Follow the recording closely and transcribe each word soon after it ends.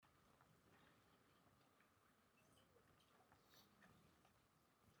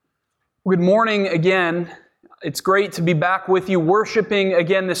Good morning again. It's great to be back with you, worshiping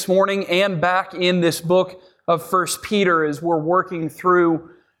again this morning and back in this book of 1 Peter as we're working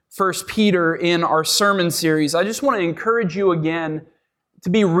through 1 Peter in our sermon series. I just want to encourage you again to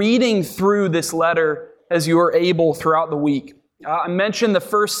be reading through this letter as you are able throughout the week. I mentioned the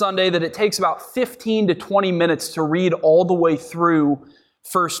first Sunday that it takes about 15 to 20 minutes to read all the way through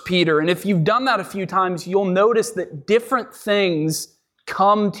 1 Peter. And if you've done that a few times, you'll notice that different things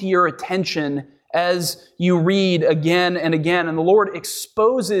come to your attention as you read again and again. And the Lord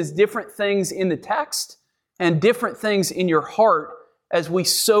exposes different things in the text and different things in your heart as we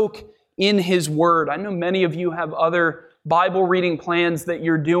soak in His Word. I know many of you have other Bible reading plans that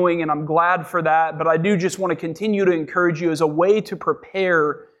you're doing, and I'm glad for that. But I do just want to continue to encourage you as a way to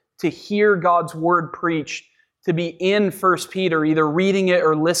prepare to hear God's Word preached, to be in 1 Peter, either reading it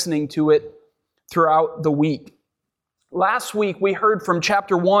or listening to it throughout the week. Last week, we heard from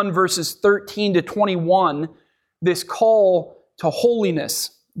chapter 1, verses 13 to 21, this call to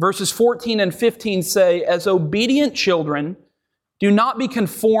holiness. Verses 14 and 15 say, "As obedient children, do not be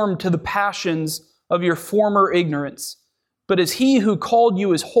conformed to the passions of your former ignorance, but as He who called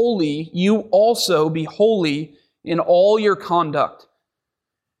you is holy, you also be holy in all your conduct."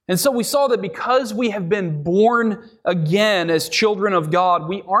 And so we saw that because we have been born again as children of God,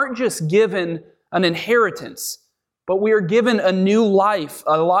 we aren't just given an inheritance, but we are given a new life,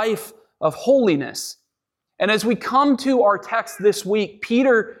 a life of holiness. And as we come to our text this week,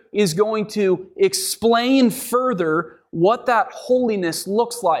 Peter is going to explain further what that holiness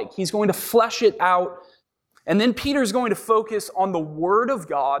looks like. He's going to flesh it out. And then Peter is going to focus on the Word of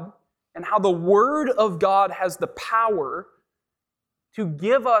God and how the Word of God has the power to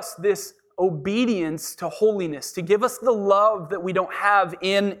give us this obedience to holiness, to give us the love that we don't have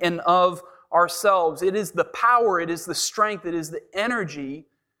in and of ourselves. It is the power, it is the strength, it is the energy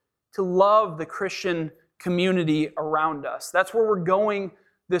to love the Christian community around us. That's where we're going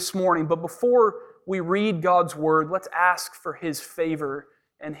this morning. But before we read God's Word, let's ask for His favor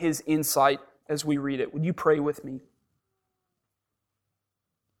and His insight as we read it. Would you pray with me?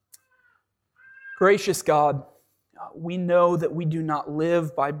 Gracious God, we know that we do not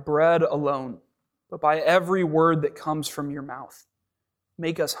live by bread alone, but by every word that comes from your mouth.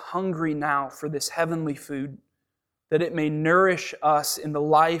 Make us hungry now for this heavenly food, that it may nourish us in the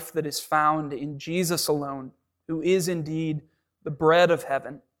life that is found in Jesus alone, who is indeed the bread of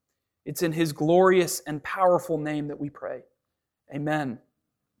heaven. It's in His glorious and powerful name that we pray. Amen.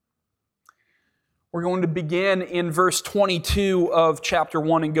 We're going to begin in verse 22 of chapter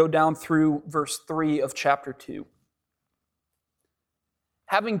 1 and go down through verse 3 of chapter 2.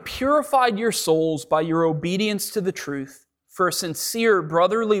 "Having purified your souls by your obedience to the truth, for a sincere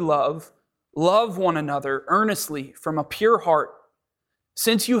brotherly love, love one another earnestly from a pure heart,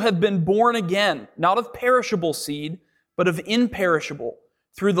 since you have been born again, not of perishable seed, but of imperishable,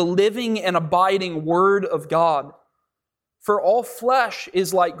 through the living and abiding Word of God. For all flesh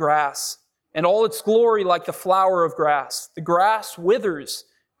is like grass, and all its glory like the flower of grass. The grass withers,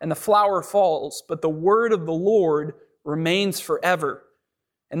 and the flower falls, but the word of the Lord remains forever.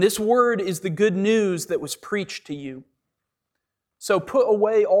 And this word is the good news that was preached to you. So put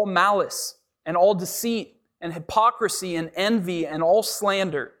away all malice and all deceit and hypocrisy and envy and all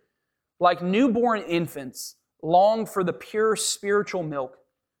slander. Like newborn infants, long for the pure spiritual milk,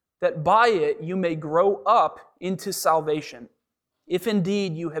 that by it you may grow up into salvation, if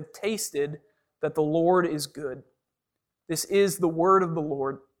indeed you have tasted that the Lord is good." This is the word of the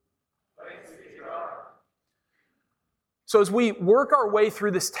Lord. Thanks be to God. So as we work our way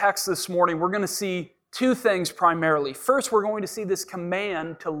through this text this morning, we're going to see two things primarily. First, we're going to see this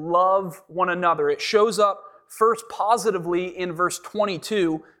command to love one another. It shows up first positively in verse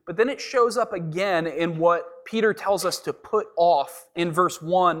 22, but then it shows up again in what Peter tells us to put off in verse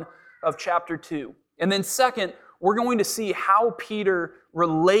 1 of chapter 2. And then second, we're going to see how Peter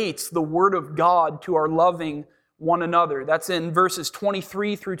relates the Word of God to our loving one another. That's in verses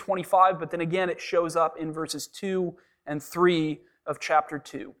 23 through 25, but then again it shows up in verses 2 and 3 of chapter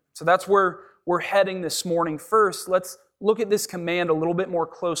 2. So that's where we're heading this morning. First, let's look at this command a little bit more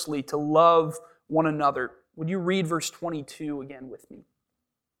closely, to love one another. Would you read verse 22 again with me?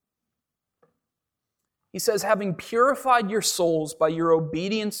 He says, "Having purified your souls by your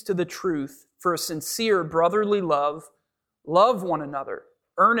obedience to the truth for a sincere brotherly love, love one another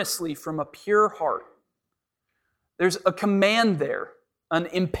earnestly from a pure heart." There's a command there, an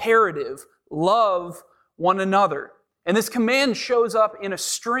imperative, love one another. And this command shows up in a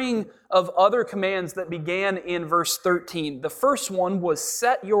string of other commands that began in verse 13. The first one was,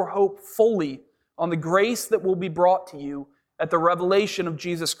 "Set your hope fully on the grace that will be brought to you at the revelation of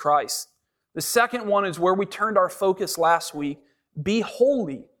Jesus Christ." The second one is where we turned our focus last week. Be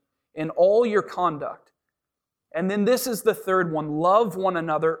holy in all your conduct. And then this is the third one. Love one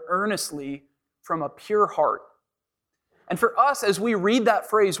another earnestly from a pure heart. And for us, as we read that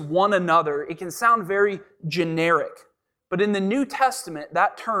phrase, one another, it can sound very generic. But in the New Testament,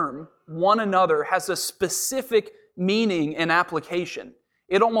 that term, one another, has a specific meaning and application.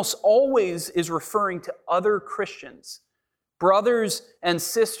 It almost always is referring to other Christians, brothers and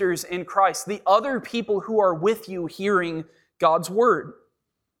sisters in Christ, the other people who are with you hearing God's word.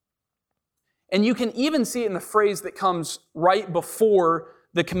 And you can even see it in the phrase that comes right before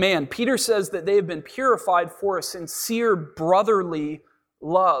the command. Peter says that they have been purified for a sincere brotherly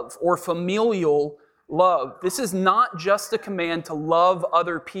love or familial love. This is not just a command to love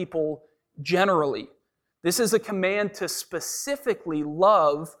other people generally. This is a command to specifically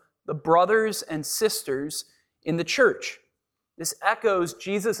love the brothers and sisters in the church. This echoes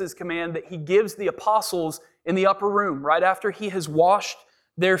Jesus' command that he gives the apostles in the upper room. Right after he has washed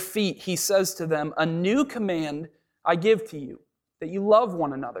their feet, he says to them, "A new command I give to you, that you love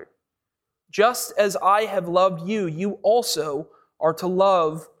one another. Just as I have loved you, you also are to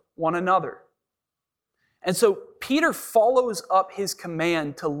love one another." And so Peter follows up his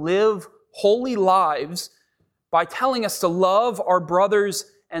command to live holy lives by telling us to love our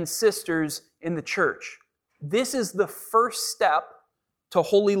brothers and sisters in the church. This is the first step to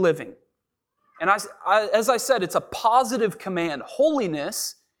holy living. And as I said, it's a positive command.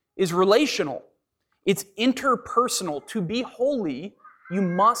 Holiness is relational. It's interpersonal. To be holy, you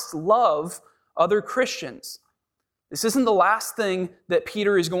must love other Christians. This isn't the last thing that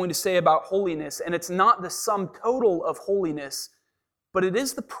Peter is going to say about holiness, and it's not the sum total of holiness, but it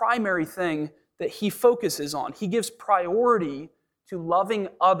is the primary thing that he focuses on. He gives priority to loving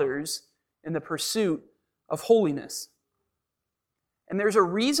others in the pursuit of holiness. And there's a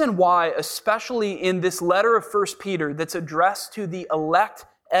reason why, especially in this letter of 1 Peter that's addressed to the elect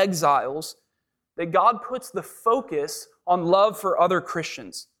exiles, that God puts the focus on love for other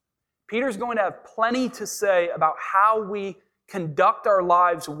Christians. Peter's going to have plenty to say about how we conduct our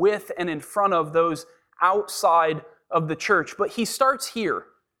lives with and in front of those outside of the church. But he starts here.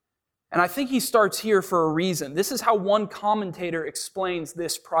 And I think he starts here for a reason. This is how one commentator explains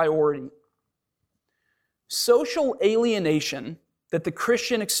this priority. Social alienation that the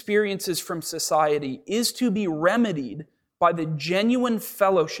Christian experiences from society is to be remedied by the genuine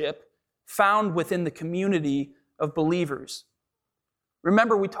fellowship found within the community of believers.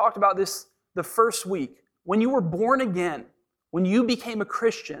 Remember, we talked about this the first week. When you were born again, when you became a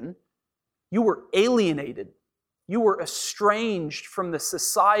Christian, you were alienated. You were estranged from the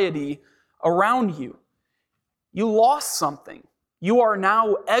society around you. You lost something. You are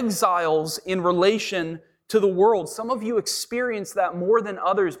now exiles in relation to the world. Some of you experience that more than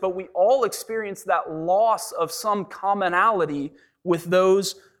others, but we all experience that loss of some commonality with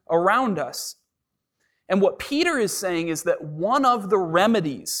those around us. And what Peter is saying is that one of the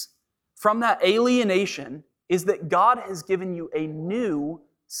remedies from that alienation is that God has given you a new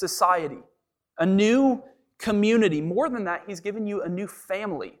society, a new community. More than that, He's given you a new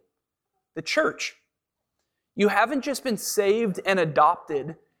family, the church. You haven't just been saved and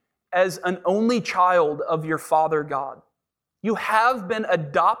adopted as an only child of your Father God. You have been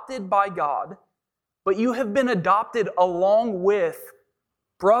adopted by God, but you have been adopted along with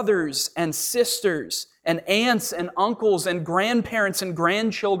brothers and sisters and aunts and uncles and grandparents and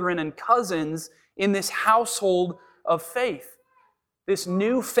grandchildren and cousins in this household of faith, this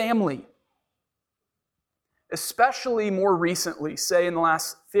new family. Especially more recently, say in the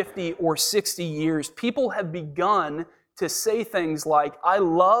last 50 or 60 years, people have begun to say things like, "I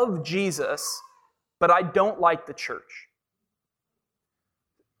love Jesus, but I don't like the church."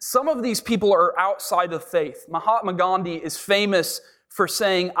 Some of these people are outside of faith. Mahatma Gandhi is famous for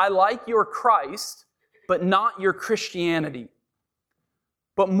saying, "I like your Christ, but not your Christianity."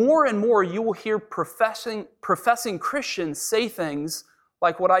 But more and more you will hear professing Christians say things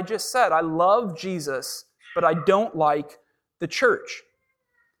like what I just said, "I love Jesus, but I don't like the church."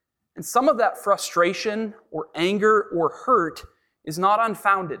 And some of that frustration or anger or hurt is not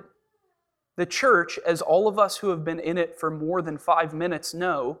unfounded. The church, as all of us who have been in it for more than 5 minutes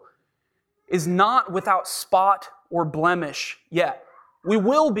know, is not without spot or blemish yet. We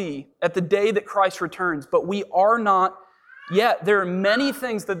will be at the day that Christ returns, but we are not yet. There are many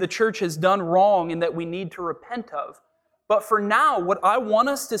things that the church has done wrong and that we need to repent of. But for now, what I want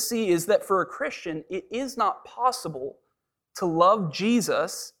us to see is that for a Christian, it is not possible to love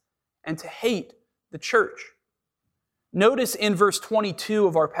Jesus and to hate the church. Notice in verse 22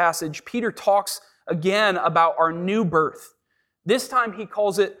 of our passage, Peter talks again about our new birth. This time he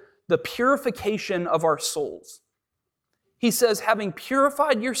calls it the purification of our souls. He says, having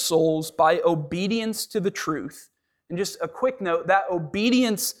purified your souls by obedience to the truth. And just a quick note, that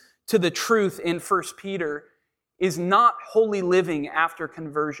obedience to the truth in 1 Peter is not holy living after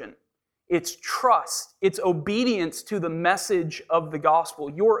conversion. It's trust. It's obedience to the message of the gospel.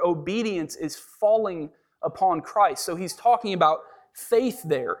 Your obedience is falling upon Christ. So he's talking about faith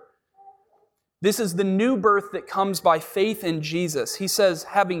there. This is the new birth that comes by faith in Jesus. He says,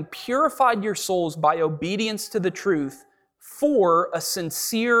 having purified your souls by obedience to the truth for a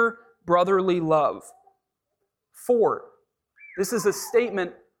sincere brotherly love. For. This is a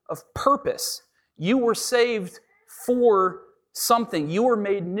statement of purpose. You were saved for something. You were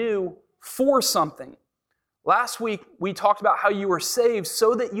made new for something. Last week, we talked about how you were saved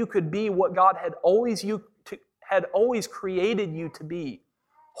so that you could be what God had always created you to be,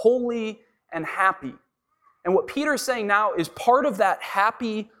 holy and happy. And what Peter's saying now is part of that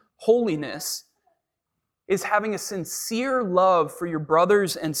happy holiness is having a sincere love for your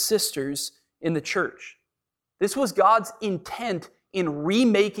brothers and sisters in the church. This was God's intent in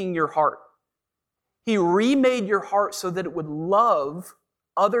remaking your heart. He remade your heart so that it would love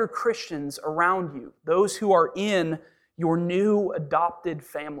other Christians around you, those who are in your new adopted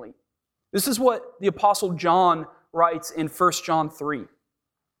family. This is what the Apostle John writes in 1 John 3.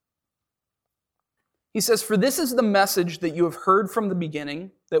 He says, "For this is the message that you have heard from the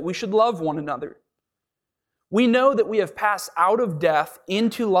beginning, that we should love one another. We know that we have passed out of death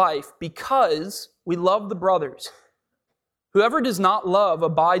into life because we love the brothers. Whoever does not love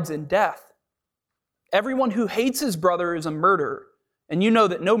abides in death. Everyone who hates his brother is a murderer, and you know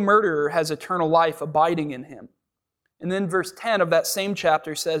that no murderer has eternal life abiding in him." And then verse 10 of that same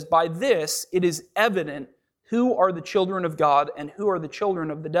chapter says, "By this it is evident who are the children of God and who are the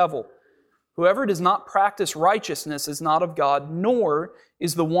children of the devil. Whoever does not practice righteousness is not of God, nor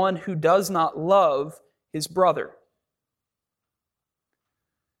is the one who does not love his brother."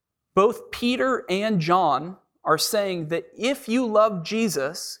 Both Peter and John are saying that if you love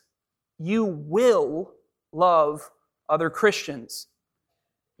Jesus, you will love other Christians.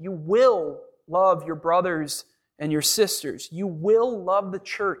 You will love your brothers and your sisters. You will love the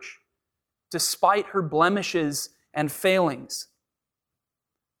church despite her blemishes and failings.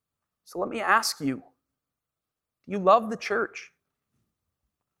 So let me ask you, do you love the church?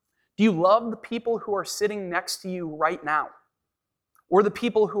 Do you love the people who are sitting next to you right now? Or the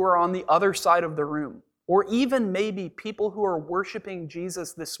people who are on the other side of the room? Or even maybe people who are worshiping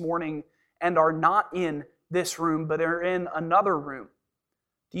Jesus this morning and are not in this room, but are in another room?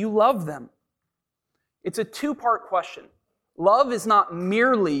 Do you love them? It's a two-part question. Love is not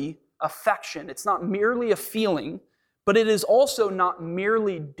merely affection. It's not merely a feeling, but it is also not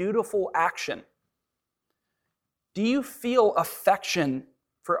merely dutiful action. Do you feel affection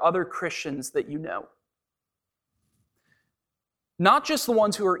for other Christians that you know? Not just the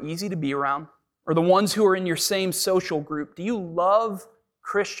ones who are easy to be around, or the ones who are in your same social group. Do you love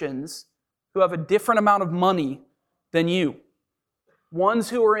Christians who have a different amount of money than you? Ones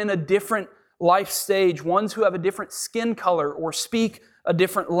who are in a different life stage, ones who have a different skin color or speak a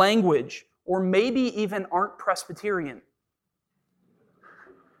different language, or maybe even aren't Presbyterian.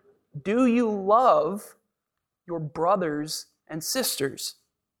 Do you love your brothers and sisters?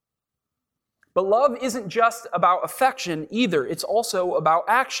 But love isn't just about affection either. It's also about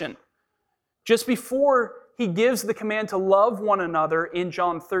action. Just before he gives the command to love one another in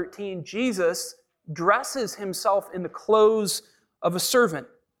John 13, Jesus dresses himself in the clothes of a servant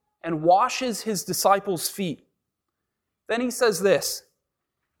and washes his disciples' feet. Then he says this,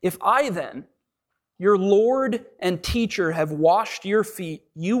 "If I then, your Lord and teacher, have washed your feet,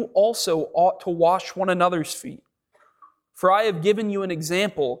 you also ought to wash one another's feet. For I have given you an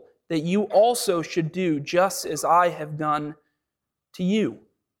example that you also should do just as I have done to you."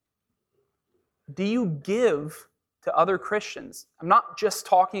 Do you give to other Christians? I'm not just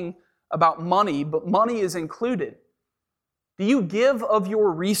talking about money, but money is included. Do you give of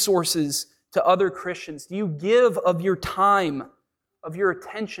your resources to other Christians? Do you give of your time, of your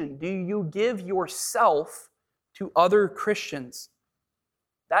attention? Do you give yourself to other Christians?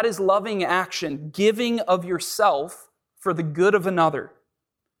 That is loving action, giving of yourself for the good of another.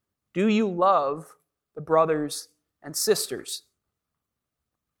 Do you love the brothers and sisters?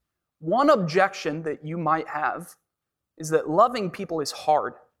 One objection that you might have is that loving people is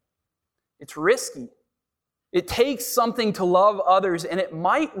hard. It's risky. It takes something to love others, and it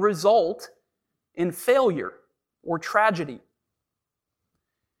might result in failure or tragedy.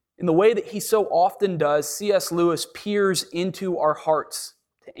 In the way that he so often does, C.S. Lewis peers into our hearts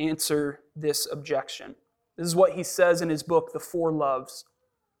to answer this objection. This is what he says in his book, The Four Loves.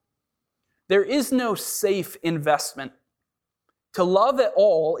 There is no safe investment. To love at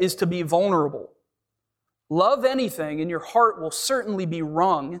all is to be vulnerable. Love anything, and your heart will certainly be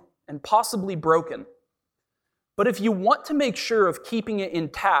wrung and possibly broken. But if you want to make sure of keeping it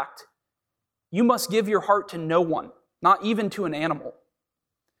intact, you must give your heart to no one, not even to an animal.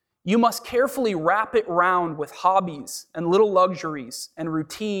 You must carefully wrap it round with hobbies and little luxuries and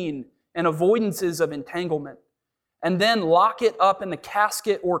routine and avoidances of entanglement, and then lock it up in the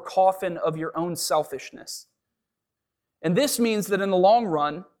casket or coffin of your own selfishness. And this means that in the long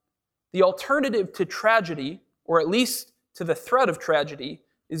run, the alternative to tragedy, or at least to the threat of tragedy,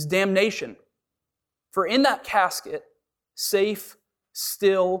 is damnation. For in that casket, safe,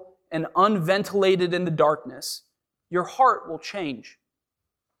 still, and unventilated in the darkness, your heart will change.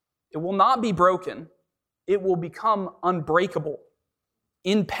 It will not be broken. It will become unbreakable,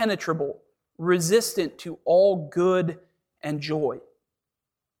 impenetrable, resistant to all good and joy.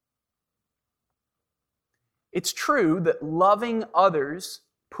 It's true that loving others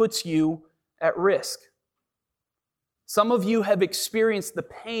puts you at risk. Some of you have experienced the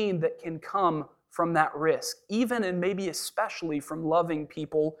pain that can come from that risk, even and maybe especially from loving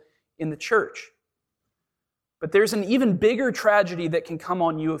people in the church. But there's an even bigger tragedy that can come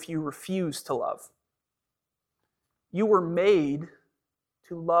on you if you refuse to love. You were made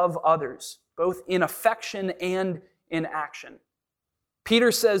to love others, both in affection and in action.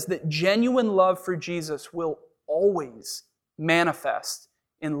 Peter says that genuine love for Jesus will always manifest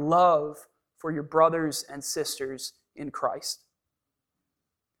in love for your brothers and sisters in Christ.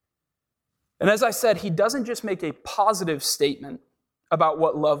 And as I said, he doesn't just make a positive statement about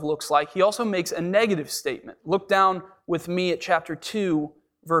what love looks like. He also makes a negative statement. Look down with me at chapter 2,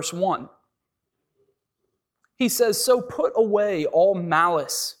 verse 1. He says, "So put away all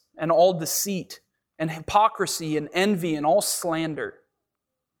malice and all deceit and hypocrisy and envy and all slander."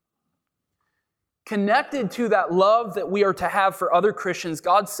 Connected to that love that we are to have for other Christians,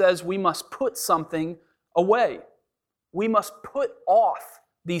 God says we must put something away. We must put off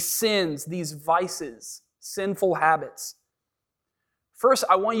these sins, these vices, sinful habits. First,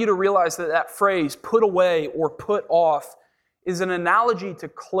 I want you to realize that that phrase, put away or put off, is an analogy to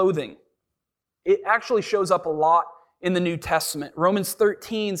clothing. It actually shows up a lot in the New Testament. Romans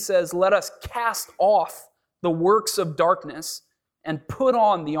 13 says, "Let us cast off the works of darkness and put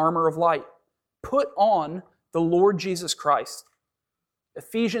on the armor of light." Put on the Lord Jesus Christ.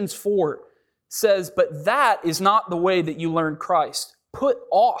 Ephesians 4 says, "But that is not the way that you learned Christ. Put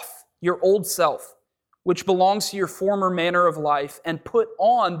off your old self, which belongs to your former manner of life, and put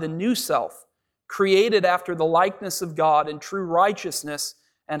on the new self, created after the likeness of God in true righteousness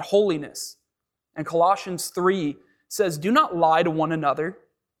and holiness." And Colossians 3 says, "Do not lie to one another,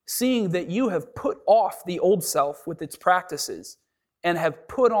 seeing that you have put off the old self with its practices, and have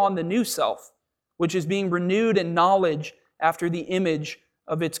put on the new self, which is being renewed in knowledge after the image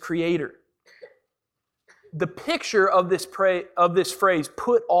of its creator." The picture of this phrase,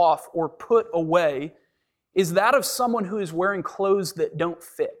 put off or put away, is that of someone who is wearing clothes that don't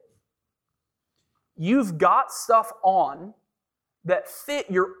fit. You've got stuff on that fit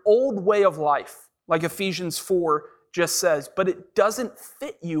your old way of life, like Ephesians 4 just says, but it doesn't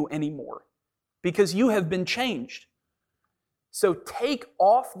fit you anymore because you have been changed. So take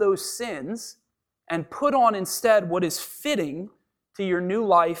off those sins and put on instead what is fitting to your new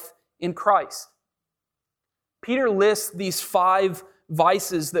life in Christ. Peter lists these 5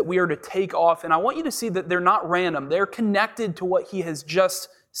 vices that we are to take off, and I want you to see that they're not random. They're connected to what he has just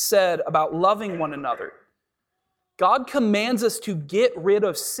said about loving one another. God commands us to get rid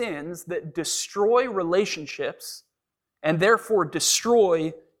of sins that destroy relationships and therefore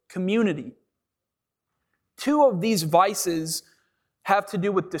destroy community. 2 of these vices have to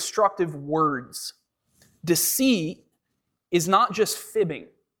do with destructive words. Deceit is not just fibbing.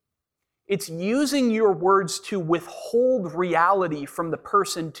 It's using your words to withhold reality from the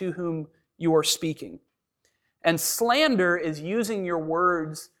person to whom you are speaking. And slander is using your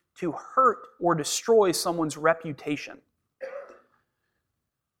words to hurt or destroy someone's reputation.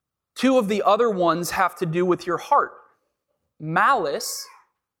 2 of the other ones have to do with your heart. Malice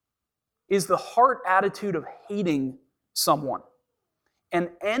is the heart attitude of hating someone. And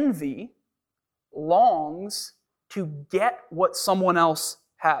envy longs to get what someone else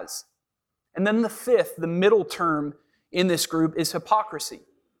has. And then the 5th, the middle term in this group, is hypocrisy.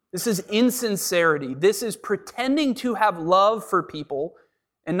 This is insincerity. This is pretending to have love for people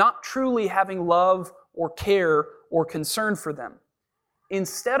and not truly having love or care or concern for them.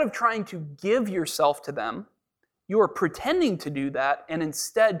 Instead of trying to give yourself to them, you are pretending to do that and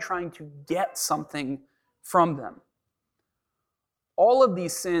instead trying to get something from them. all of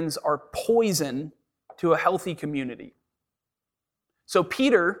these sins are poison to a healthy community. So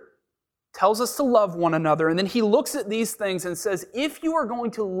Peter tells us to love one another, and then he looks at these things and says, if you are going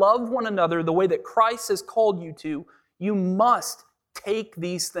to love one another the way that Christ has called you to, you must take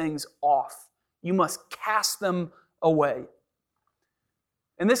these things off. You must cast them away.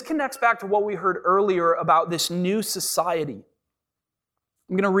 And this connects back to what we heard earlier about this new society.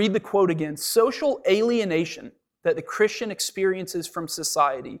 I'm going to read the quote again. Social alienation that the Christian experiences from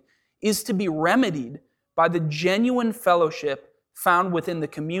society is to be remedied by the genuine fellowship found within the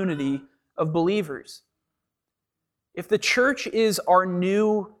community of believers. If the church is our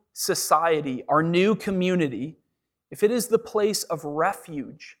new society, our new community, if it is the place of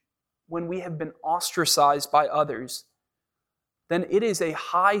refuge when we have been ostracized by others, then it is a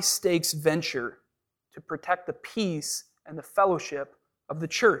high-stakes venture to protect the peace and the fellowship of the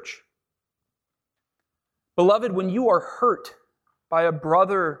church. Beloved, when you are hurt by a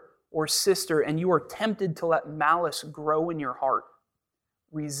brother or sister and you are tempted to let malice grow in your heart,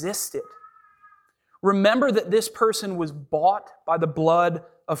 resist it. Remember that this person was bought by the blood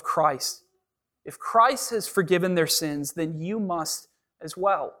of Christ. If Christ has forgiven their sins, then you must as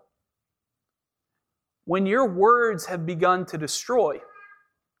well. When your words have begun to destroy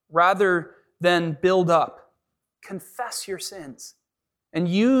rather than build up, confess your sins and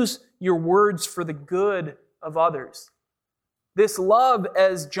use your words for the good of others. This love,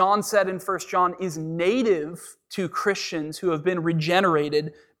 as John said in 1 John, is native to Christians who have been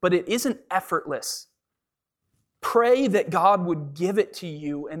regenerated, but it isn't effortless. Pray that God would give it to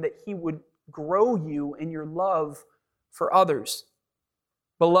you and that He would grow you in your love for others.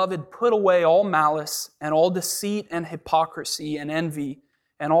 Beloved, put away all malice and all deceit and hypocrisy and envy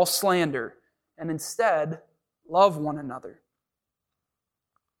and all slander, and instead love one another.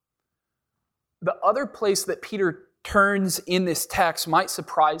 The other place that Peter turns in this text might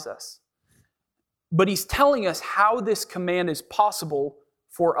surprise us, but he's telling us how this command is possible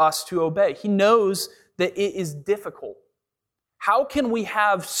for us to obey. He knows that it is difficult. How can we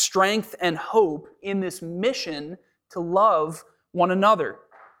have strength and hope in this mission to love one another?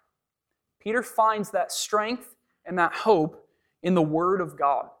 Peter finds that strength and that hope in the Word of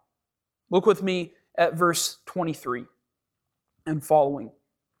God. Look with me at verse 23 and following.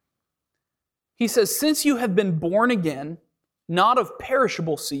 He says, since you have been born again, not of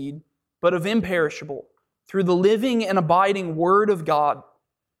perishable seed, but of imperishable, through the living and abiding Word of God.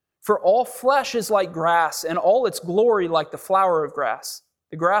 For all flesh is like grass, and all its glory like the flower of grass.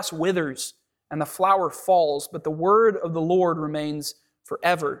 The grass withers, and the flower falls, but the word of the Lord remains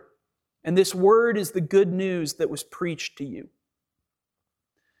forever. And this word is the good news that was preached to you.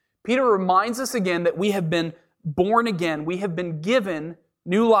 Peter reminds us again that we have been born again. We have been given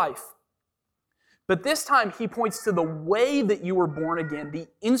new life. But this time he points to the way that you were born again, the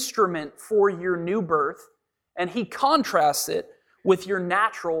instrument for your new birth, and he contrasts it with your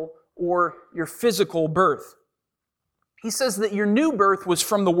natural or your physical birth. He says that your new birth was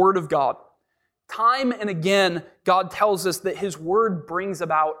from the Word of God. Time and again, God tells us that His Word brings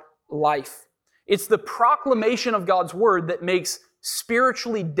about life. It's the proclamation of God's Word that makes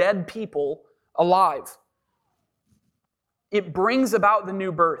spiritually dead people alive. It brings about the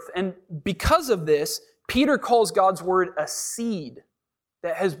new birth. And because of this, Peter calls God's Word a seed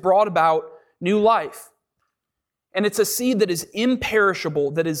that has brought about new life. And it's a seed that is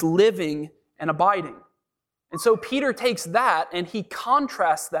imperishable, that is living and abiding. And so Peter takes that and he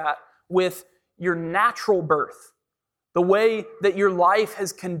contrasts that with your natural birth, the way that your life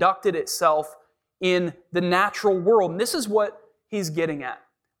has conducted itself in the natural world. And this is what he's getting at.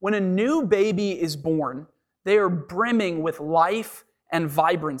 When a new baby is born, they are brimming with life and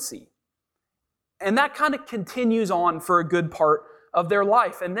vibrancy. And that kind of continues on for a good part of their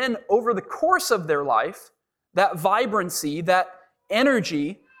life. And then over the course of their life, that vibrancy, that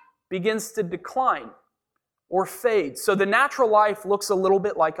energy begins to decline or fade. So the natural life looks a little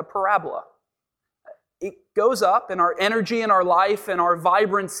bit like a parabola. It goes up, and our energy in our life and our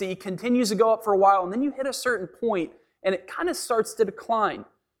vibrancy continues to go up for a while, and then you hit a certain point, and it kind of starts to decline.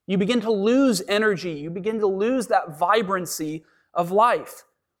 You begin to lose energy. You begin to lose that vibrancy of life.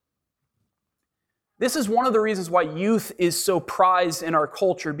 This is one of the reasons why youth is so prized in our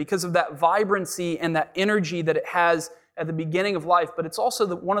culture, because of that vibrancy and that energy that it has at the beginning of life. But it's also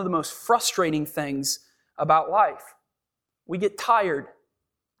one of the most frustrating things about life. We get tired.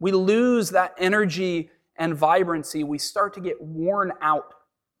 We lose that energy and vibrancy. We start to get worn out.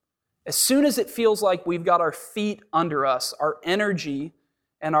 As soon as it feels like we've got our feet under us, our energy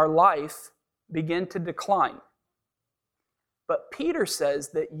and our life begin to decline. But Peter says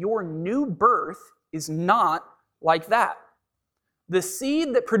that your new birth is not like that. The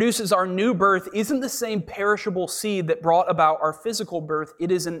seed that produces our new birth isn't the same perishable seed that brought about our physical birth.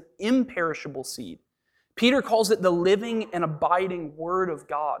 It is an imperishable seed. Peter calls it the living and abiding Word of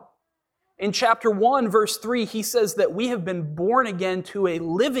God. In chapter 1, verse 3, he says that we have been born again to a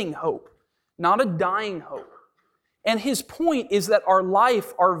living hope, not a dying hope. And his point is that our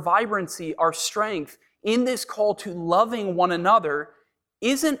life, our vibrancy, our strength in this call to loving one another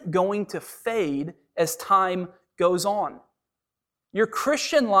isn't going to fade as time goes on. Your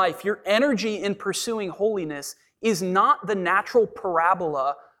Christian life, your energy in pursuing holiness is not the natural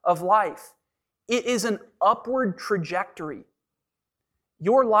parabola of life. It is an upward trajectory.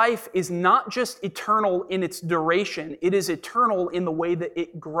 Your life is not just eternal in its duration, it is eternal in the way that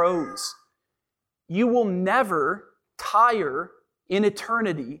it grows. You will never tire in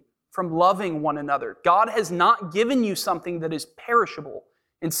eternity from loving one another. God has not given you something that is perishable.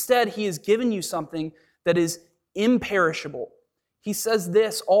 Instead, He has given you something that is imperishable. He says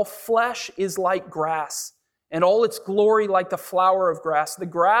this, all flesh is like grass, and all its glory like the flower of grass. The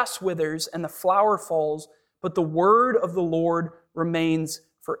grass withers and the flower falls, but the word of the Lord remains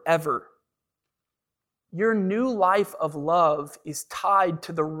forever. Your new life of love is tied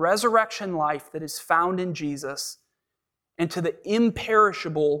to the resurrection life that is found in Jesus and to the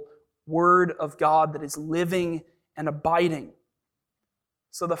imperishable Word of God that is living and abiding.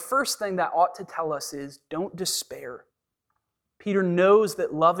 So the first thing that ought to tell us is don't despair. Peter knows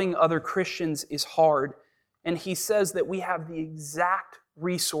that loving other Christians is hard, and he says that we have the exact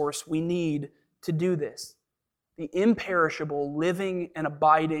resource we need to do this. The imperishable, living, and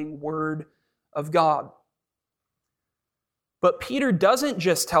abiding Word of God. But Peter doesn't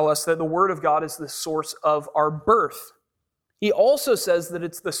just tell us that the Word of God is the source of our birth. He also says that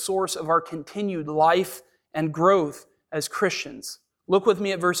it's the source of our continued life and growth as Christians. Look with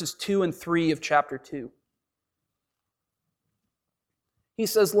me at verses 2 and 3 of chapter 2. He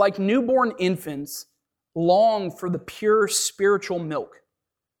says, like newborn infants, long for the pure spiritual milk,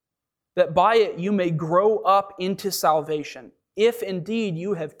 that by it you may grow up into salvation, if indeed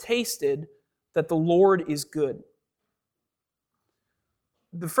you have tasted that the Lord is good.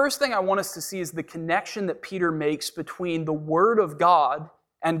 The first thing I want us to see is the connection that Peter makes between the Word of God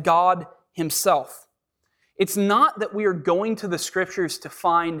and God Himself. It's not that we are going to the Scriptures to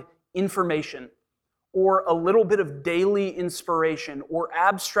find information or a little bit of daily inspiration or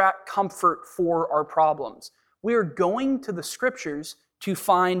abstract comfort for our problems. We are going to the Scriptures to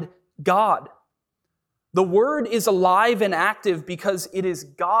find God. The Word is alive and active because it is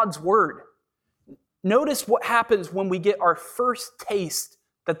God's Word. Notice what happens when we get our first taste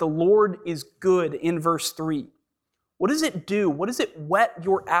that the Lord is good in verse 3. What does it do? What does it whet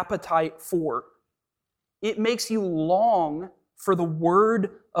your appetite for? It makes you long for the Word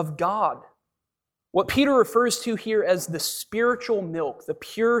of God. What Peter refers to here as the spiritual milk, the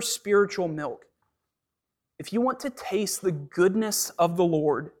pure spiritual milk. If you want to taste the goodness of the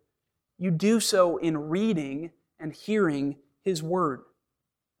Lord, you do so in reading and hearing His Word.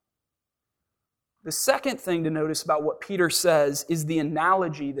 The second thing to notice about what Peter says is the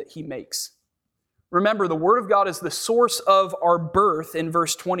analogy that he makes. Remember, the Word of God is the source of our birth in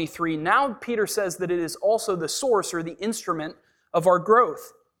verse 23. Now Peter says that it is also the source or the instrument of our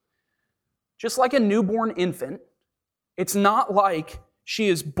growth. Just like a newborn infant, it's not like she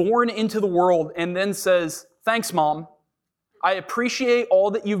is born into the world and then says, "Thanks, Mom. I appreciate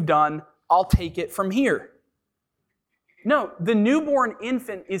all that you've done. I'll take it from here." No, the newborn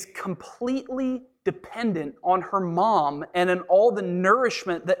infant is completely dependent on her mom and on all the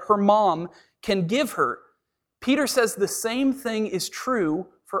nourishment that her mom can give her. Peter says the same thing is true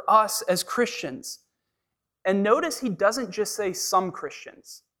for us as Christians. And notice he doesn't just say some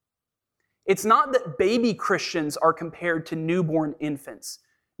Christians. It's not that baby Christians are compared to newborn infants.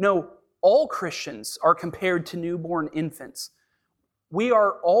 No, all Christians are compared to newborn infants. We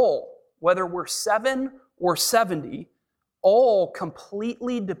are all, whether we're 7 or 70, all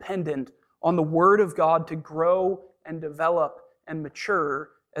completely dependent on the Word of God to grow and develop and mature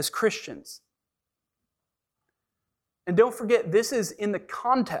as Christians. And don't forget, this is in the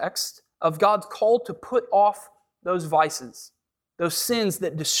context of God's call to put off those vices, those sins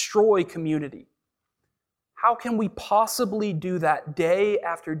that destroy community. How can we possibly do that day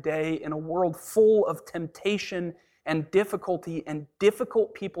after day in a world full of temptation and difficulty and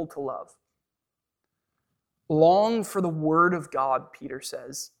difficult people to love? Long for the Word of God, Peter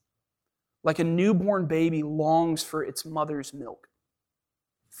says, like a newborn baby longs for its mother's milk.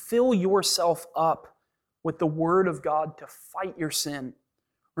 Fill yourself up with the Word of God to fight your sin.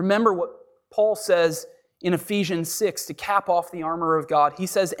 Remember what Paul says in Ephesians 6 to cap off the armor of God. He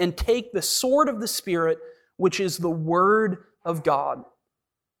says, "And take the sword of the Spirit, which is the Word of God.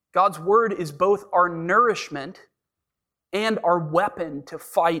 God's Word is both our nourishment and our weapon to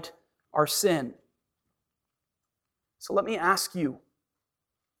fight our sin. So let me ask you,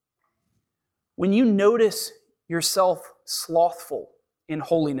 when you notice yourself slothful in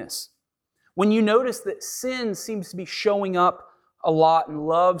holiness, when you notice that sin seems to be showing up a lot and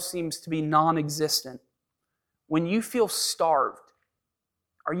love seems to be non-existent, when you feel starved,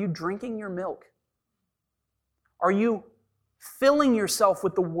 are you drinking your milk? Are you filling yourself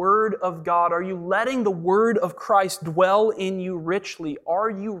with the Word of God? Are you letting the Word of Christ dwell in you richly? Are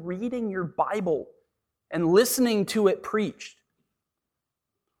you reading your Bible and listening to it preached?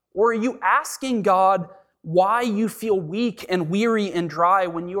 Or are you asking God why you feel weak and weary and dry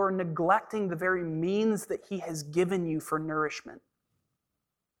when you are neglecting the very means that He has given you for nourishment?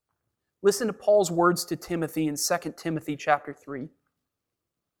 Listen to Paul's words to Timothy in 2 Timothy chapter 3.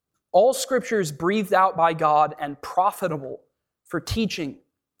 All Scripture is breathed out by God and profitable for teaching,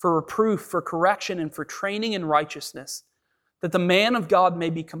 for reproof, for correction, and for training in righteousness, that the man of God may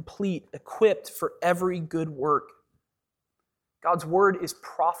be complete, equipped for every good work. God's Word is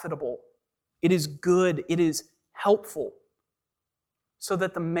profitable. It is good. It is helpful, so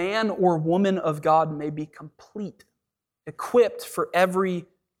that the man or woman of God may be complete, equipped for every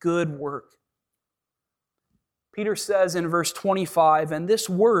good work. Peter says in verse 25, "And this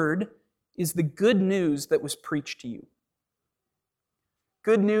word is the good news that was preached to you."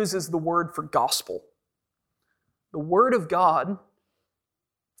 Good news is the word for gospel. The Word of God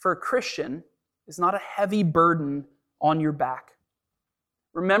for a Christian is not a heavy burden on your back.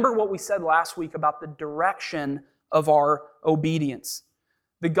 Remember what we said last week about the direction of our obedience.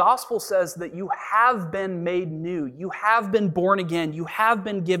 The gospel says that you have been made new. You have been born again. You have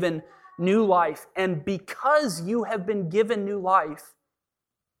been given new life. And because you have been given new life,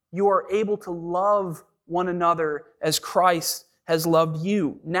 you are able to love one another as Christ has loved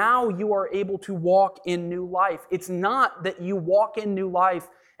you. Now you are able to walk in new life. It's not that you walk in new life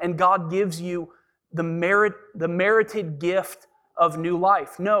and God gives you the merited gift of new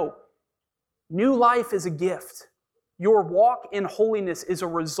life. No. New life is a gift. Your walk in holiness is a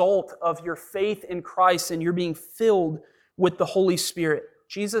result of your faith in Christ and you're being filled with the Holy Spirit.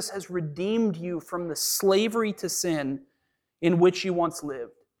 Jesus has redeemed you from the slavery to sin in which you once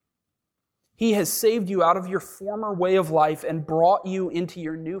lived. He has saved you out of your former way of life and brought you into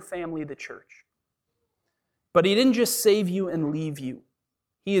your new family, the church. But He didn't just save you and leave you.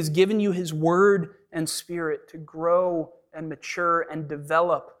 He has given you His Word and Spirit to grow and mature and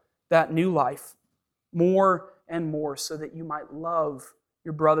develop that new life more and more so that you might love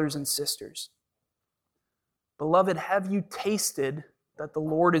your brothers and sisters. Beloved, have you tasted that the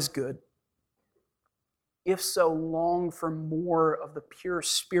Lord is good? If so, long for more of the pure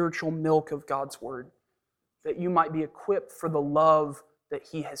spiritual milk of God's Word, that you might be equipped for the love that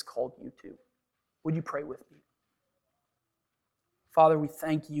He has called you to. Would you pray with me? Father, we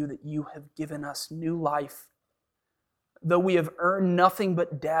thank You that You have given us new life. Though we have earned nothing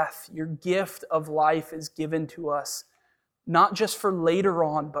but death, Your gift of life is given to us, not just for later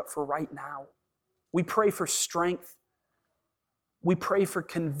on, but for right now. We pray for strength. We pray for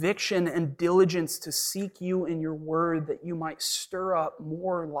conviction and diligence to seek You in Your Word, that You might stir up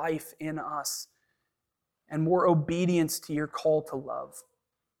more life in us and more obedience to Your call to love.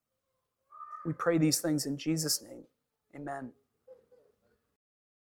 We pray these things in Jesus' name. Amen.